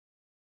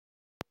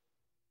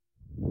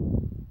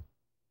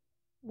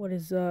What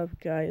is up,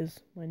 guys?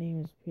 My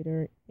name is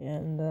Peter,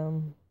 and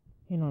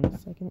hang on a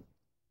second.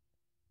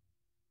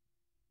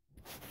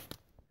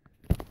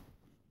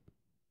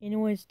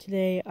 Anyways,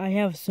 today I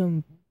have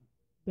some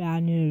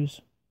bad news.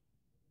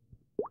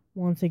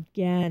 Once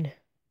again,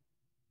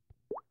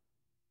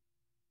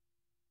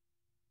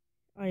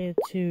 I have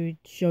to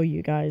show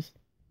you guys.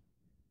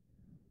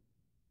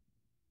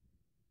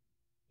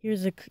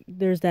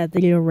 There's that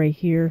video right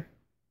here.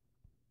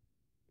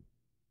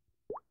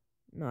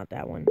 Not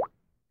that one.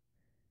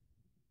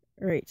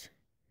 Alright.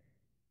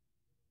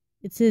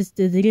 It says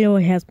the video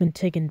has been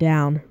taken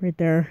down right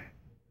there.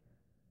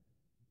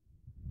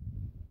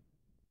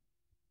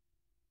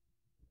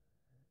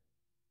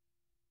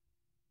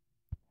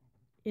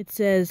 It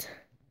says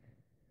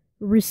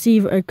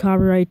receive a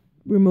copyright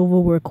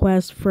removal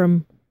request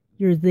from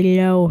your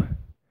video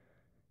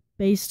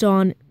based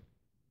on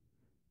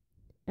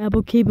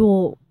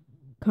applicable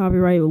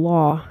copyright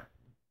law.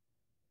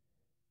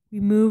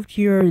 Removed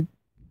your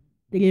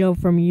video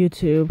from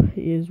YouTube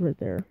is right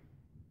there.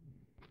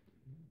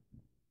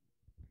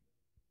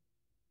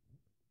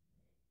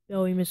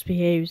 Billy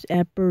misbehaves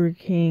at Burger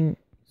King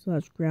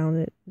 /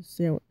 grounded.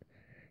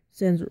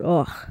 Sends.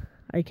 Ugh,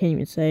 I can't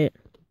even say it.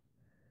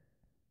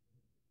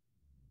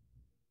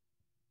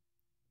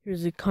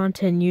 Here's the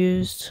content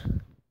used.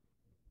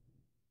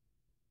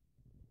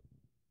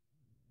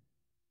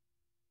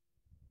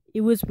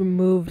 It was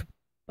removed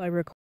by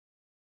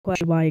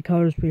request by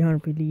Colors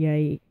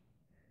 358.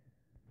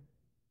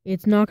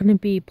 It's not going to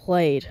be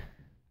played.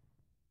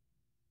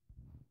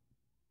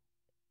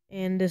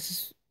 And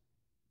this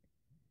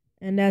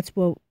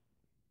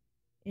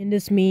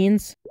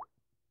means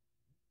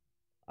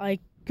I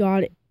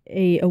got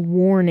a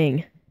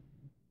warning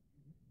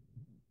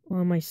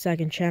on my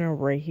second channel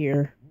right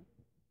here.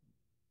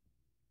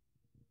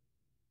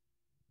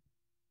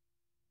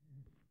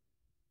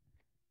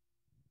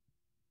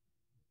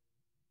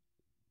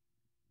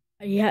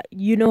 Yeah,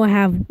 you know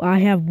I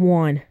have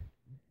one.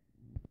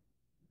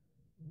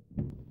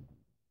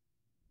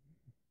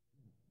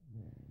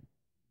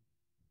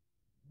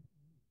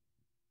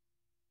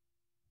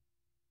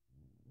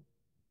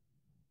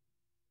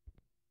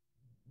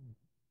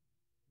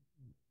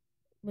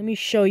 Let me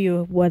show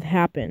you what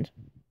happened.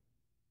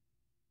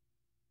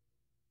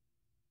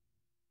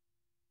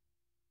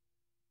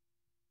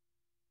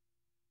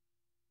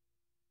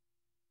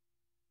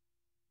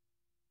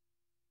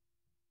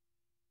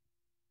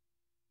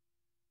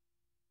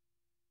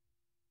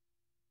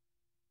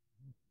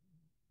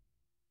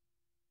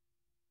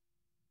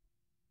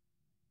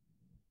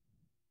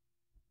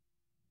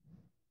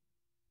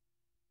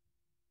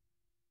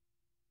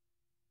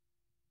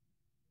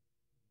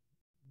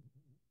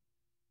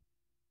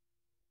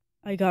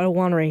 I got a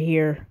one right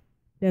here.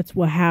 That's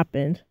what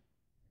happened.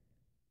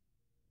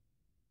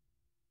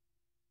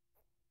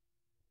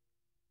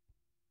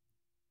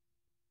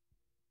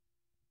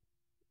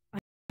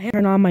 I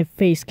turn on my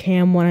face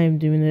cam when I'm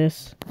doing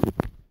this.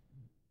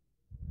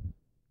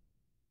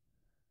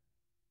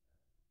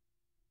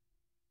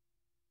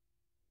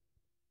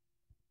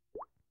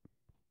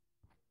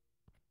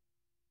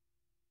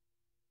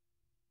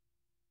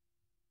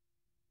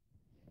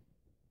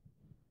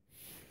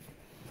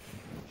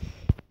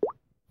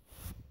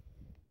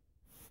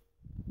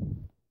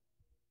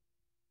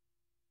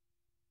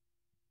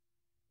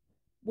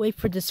 Wait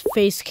for this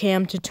face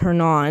cam to turn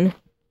on.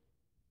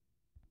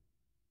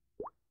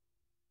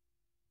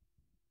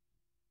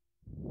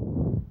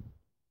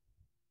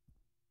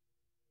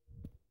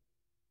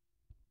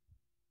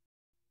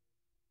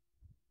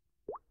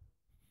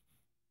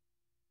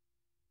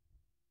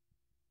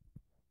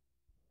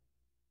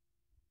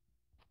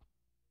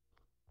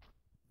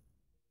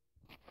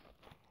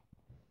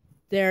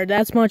 There,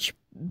 that's much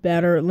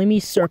better. Let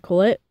me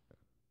circle it.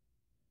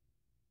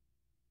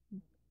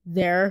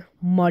 There,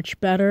 much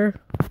better.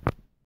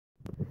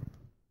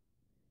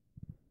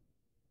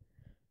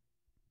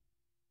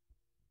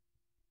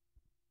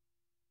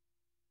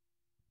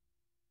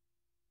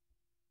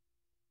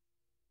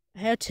 I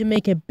had to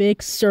make a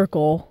big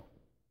circle.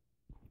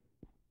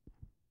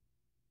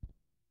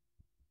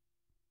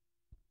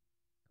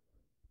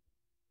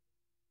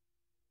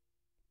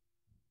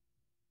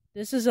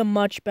 This is a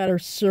much better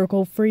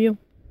circle for you.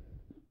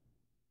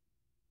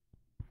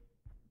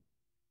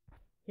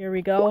 Here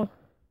we go.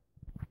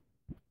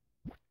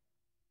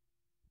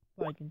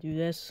 If I can do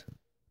this.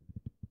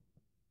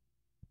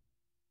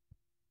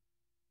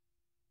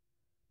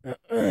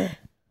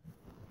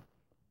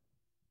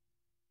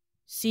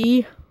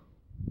 See?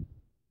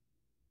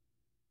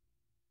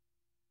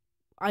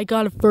 I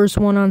got a first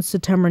one on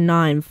September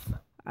 9th.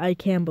 I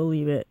can't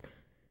believe it.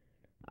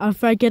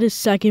 If I get a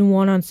second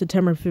one on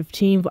September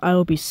 15th, I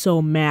will be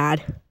so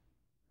mad.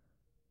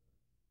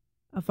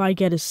 If I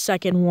get a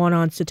second one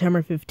on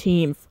September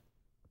 15th.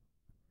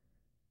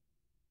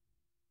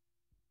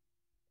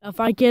 If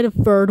I get a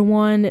third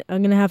one,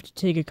 I'm gonna have to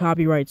take a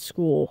copyright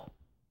school.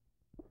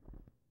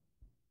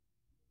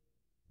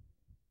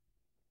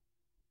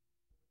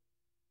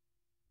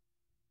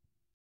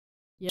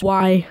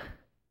 Why?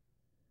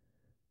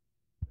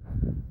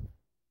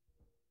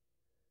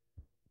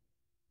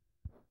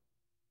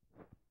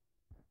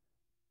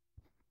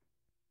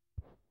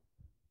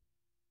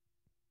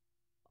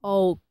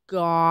 Oh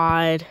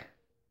God.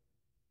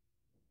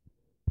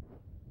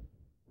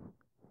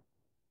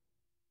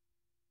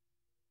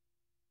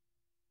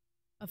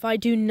 If I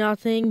do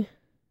nothing,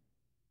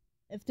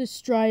 if the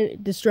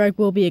strike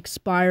will be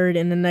expired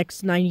in the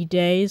next 90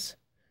 days,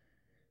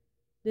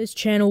 this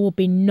channel will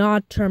be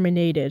not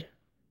terminated.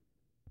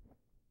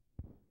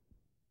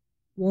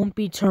 Won't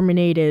be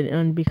terminated,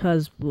 and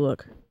because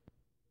look,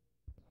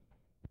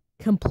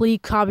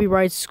 complete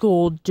copyright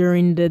school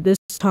during this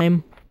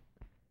time.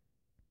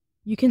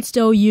 You can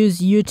still use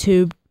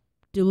YouTube.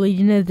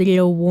 Deleting the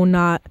video will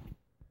not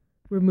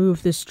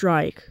remove the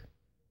strike.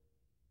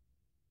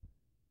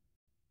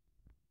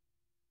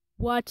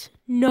 What?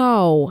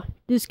 No,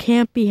 this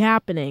can't be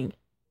happening.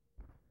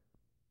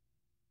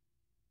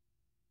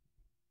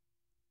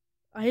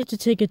 I have to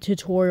take a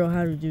tutorial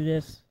how to do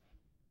this.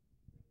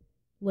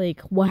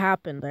 Like, what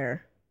happened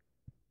there?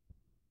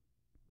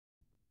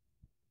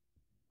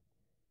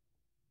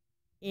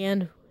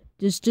 And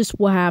just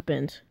what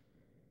happened.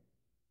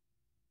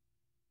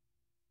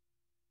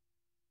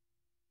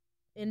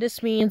 And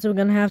this means I'm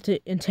gonna have to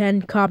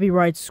attend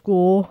copyright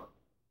school,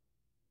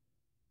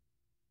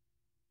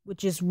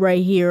 which is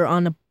right here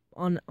on the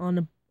bottom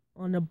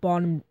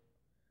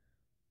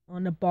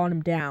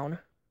down,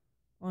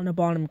 on the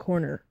bottom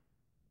corner.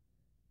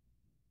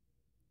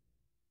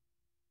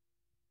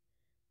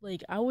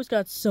 Like, I always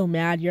got so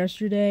mad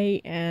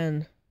yesterday,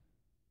 and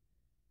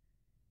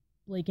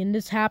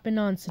this happened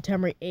on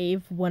September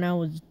 8th when I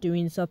was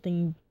doing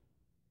something.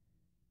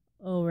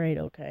 Oh, right,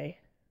 okay.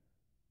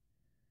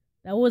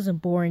 That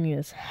wasn't boring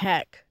as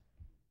heck.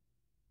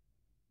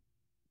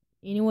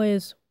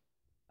 Anyways,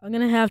 I'm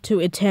gonna have to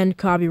attend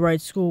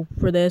copyright school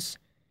for this,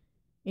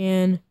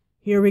 and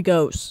here we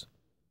goes.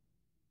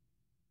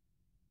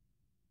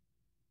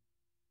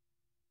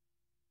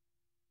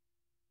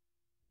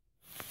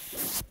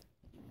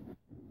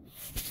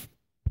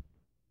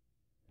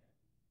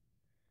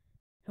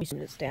 Let me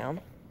this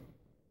down.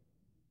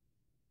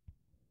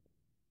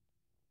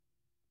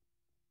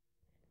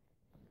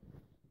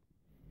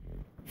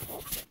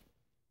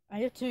 I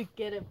have to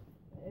get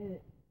the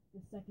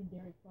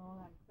secondary phone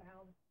I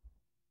found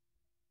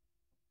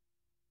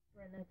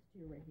right next to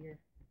you right here.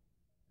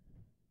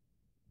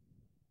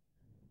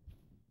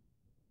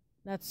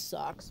 That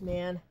sucks,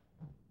 man.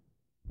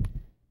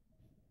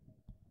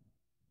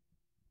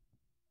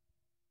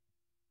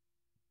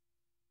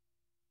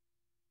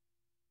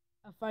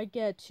 If I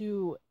get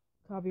 2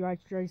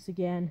 copyright strikes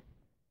again,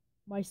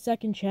 my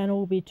second channel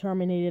will be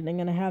terminated. I'm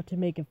gonna have to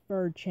make a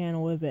third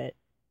channel of it.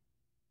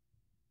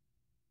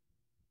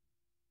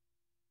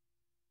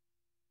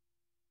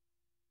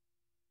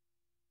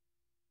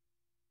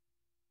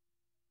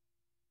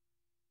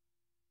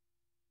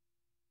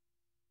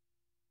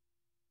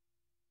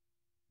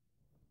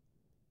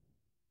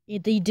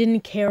 They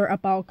didn't care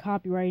about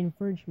copyright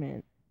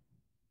infringement.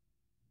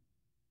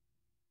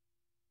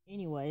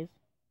 Anyways.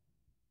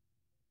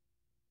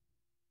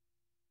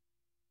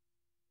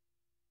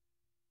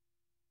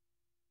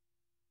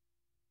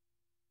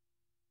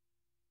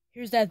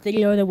 Here's that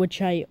video that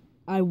which I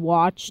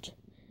watched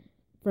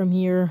from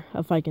here,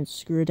 if I can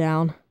screw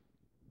down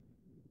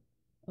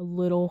a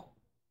little.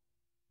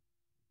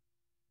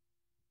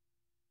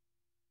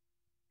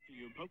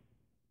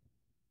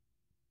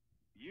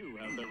 You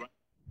have the right.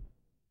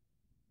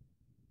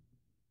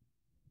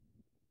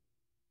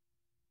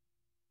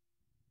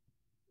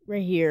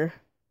 Right here.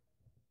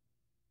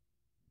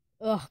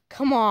 Ugh,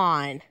 come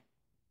on.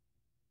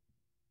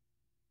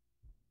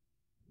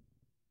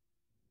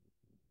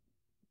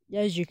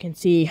 As you can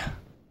see.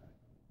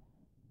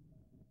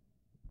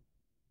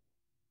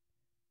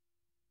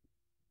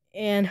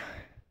 And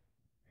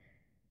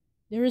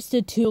there's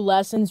the 2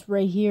 lessons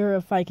right here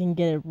if I can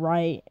get it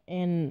right.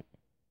 And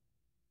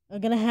I'm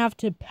gonna have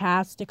to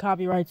pass the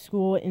copyright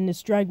school, and the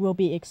strike will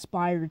be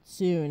expired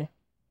soon.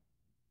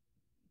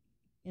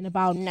 In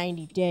about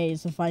 90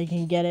 days if I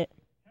can get it.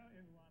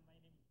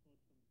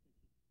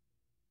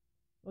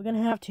 We're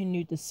gonna have to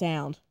mute the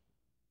sound.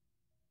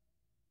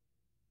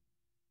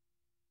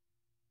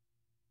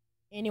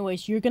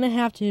 Anyways, you're gonna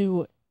have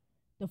to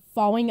the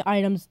following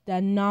items that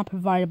are not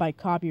provided by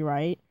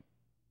copyright.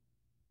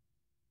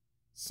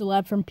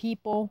 Select from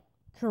people,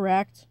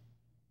 correct.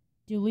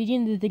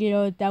 Deleting the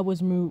video that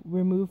was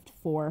removed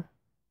for.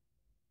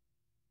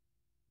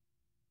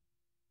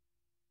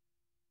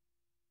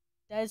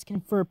 That is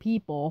confer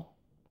people.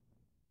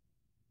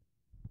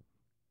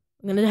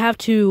 I'm gonna have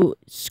to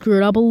screw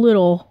it up a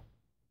little.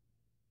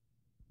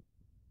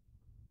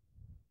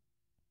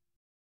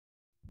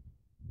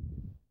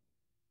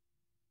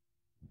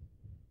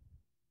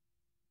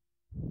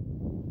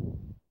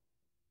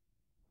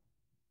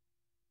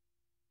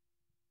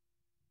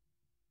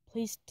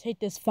 Please take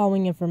this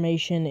following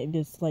information. I'd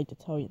just like to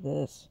tell you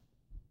this.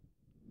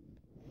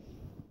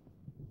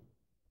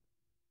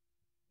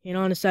 Hang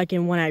on a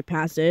second when I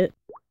pass it.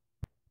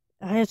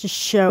 I have to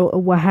show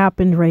what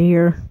happened right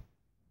here.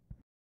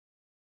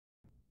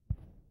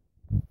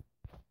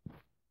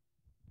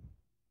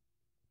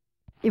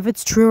 If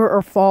it's true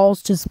or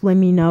false, just let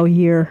me know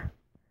here.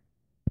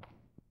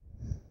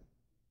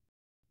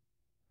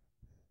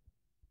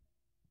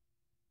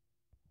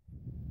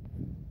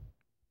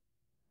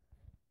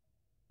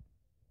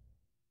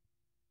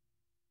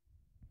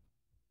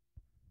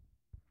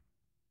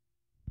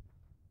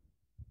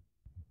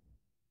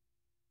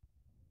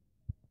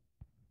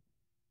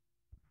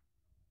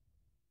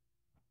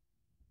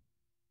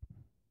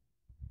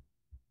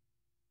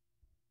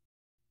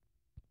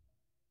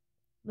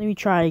 Let me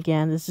try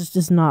again. This is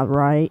just not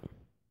right.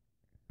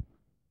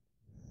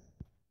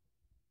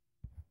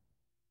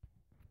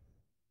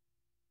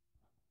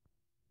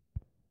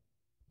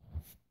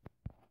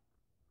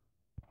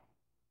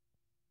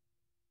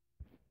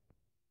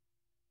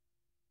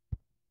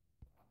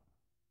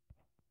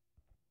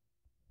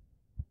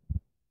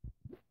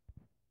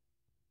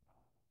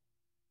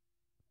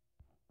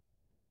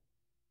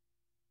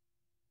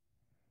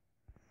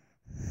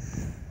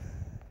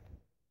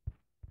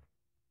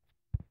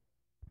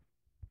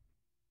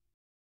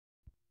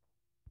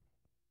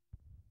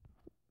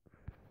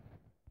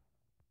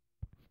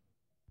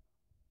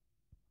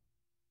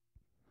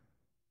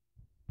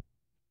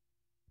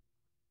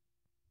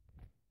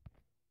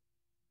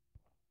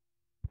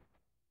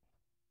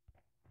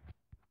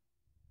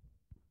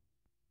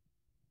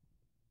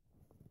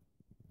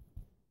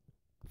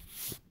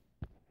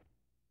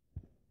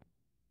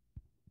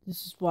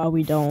 This is why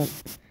we don't.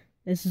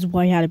 This is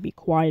why I had to be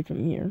quiet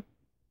from here.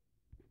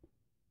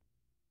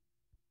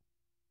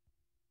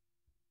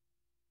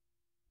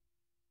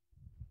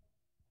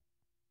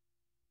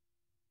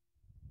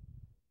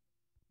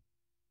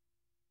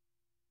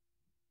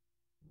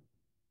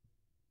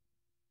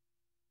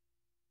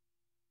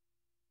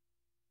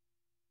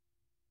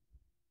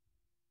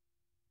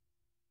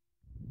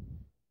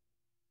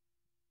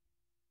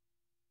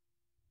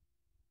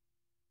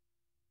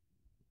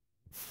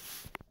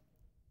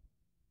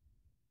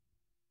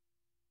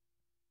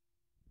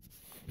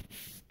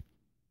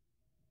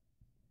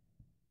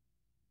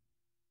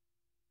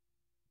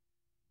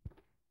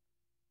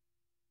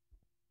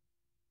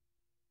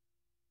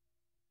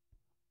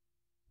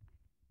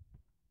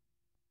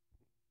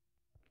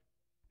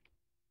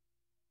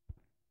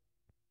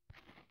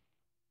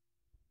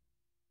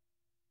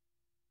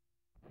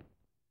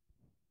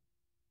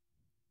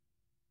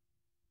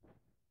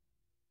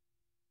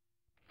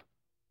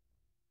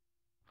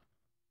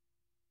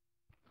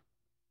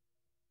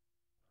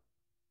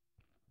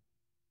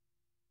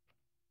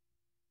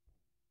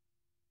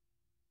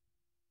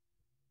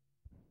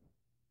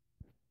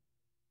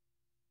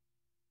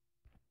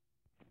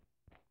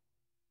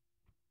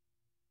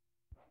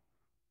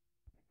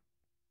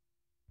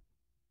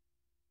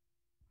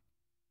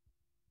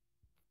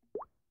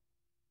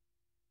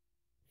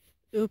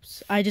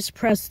 Oops, I just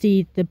pressed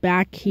the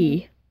back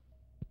key.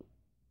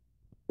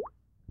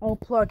 I'll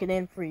plug it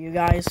in for you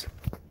guys.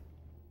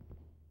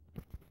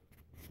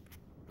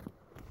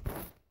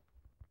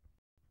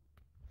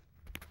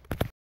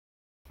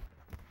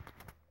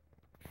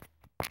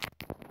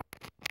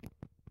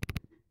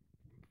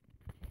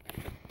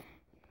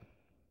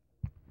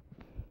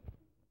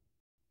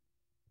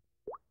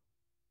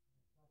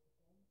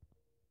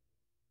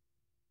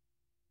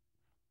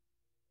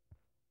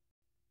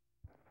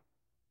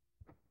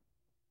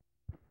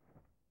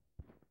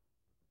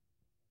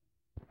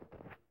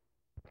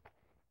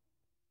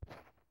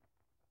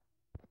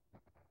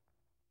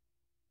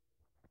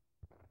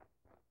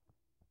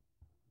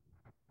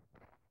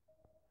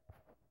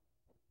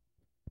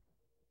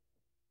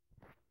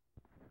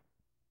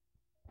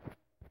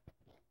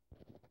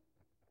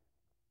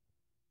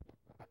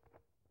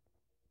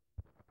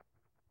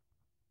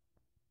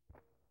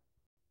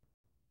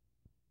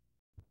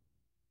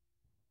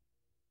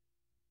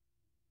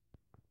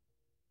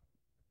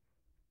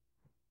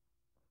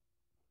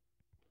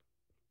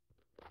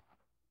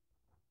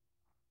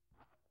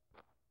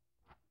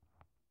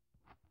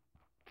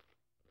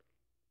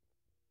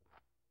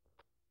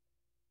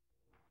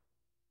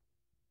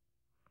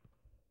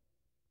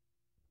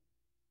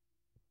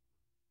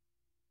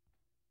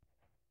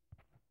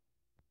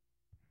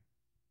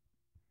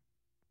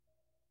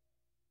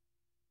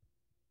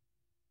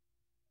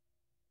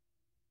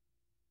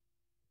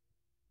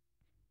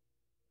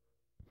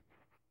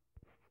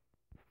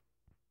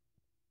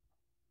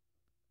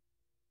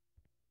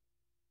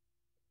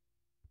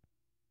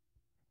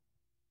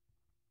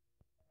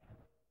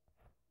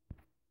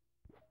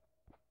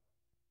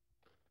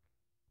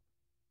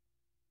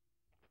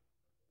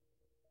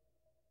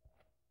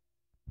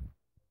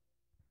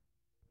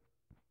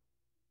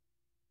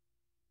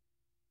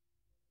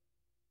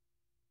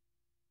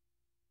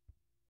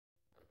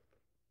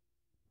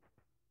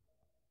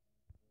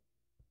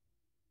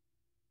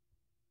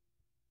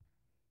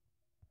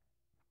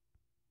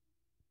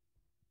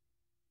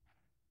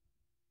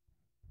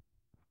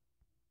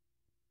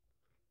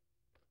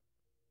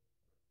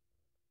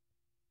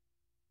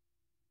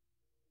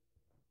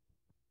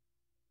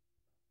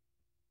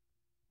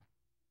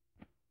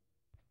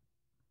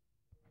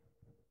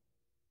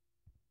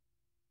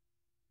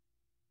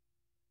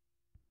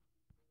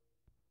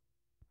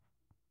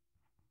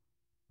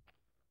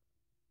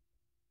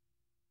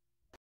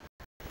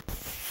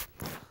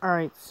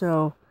 Alright,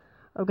 so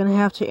I'm gonna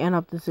have to end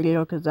up this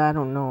video because I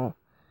don't know.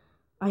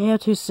 I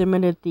have to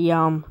submit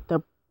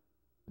the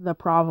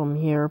problem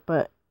here,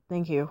 but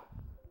thank you.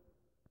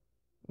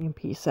 And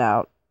peace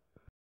out.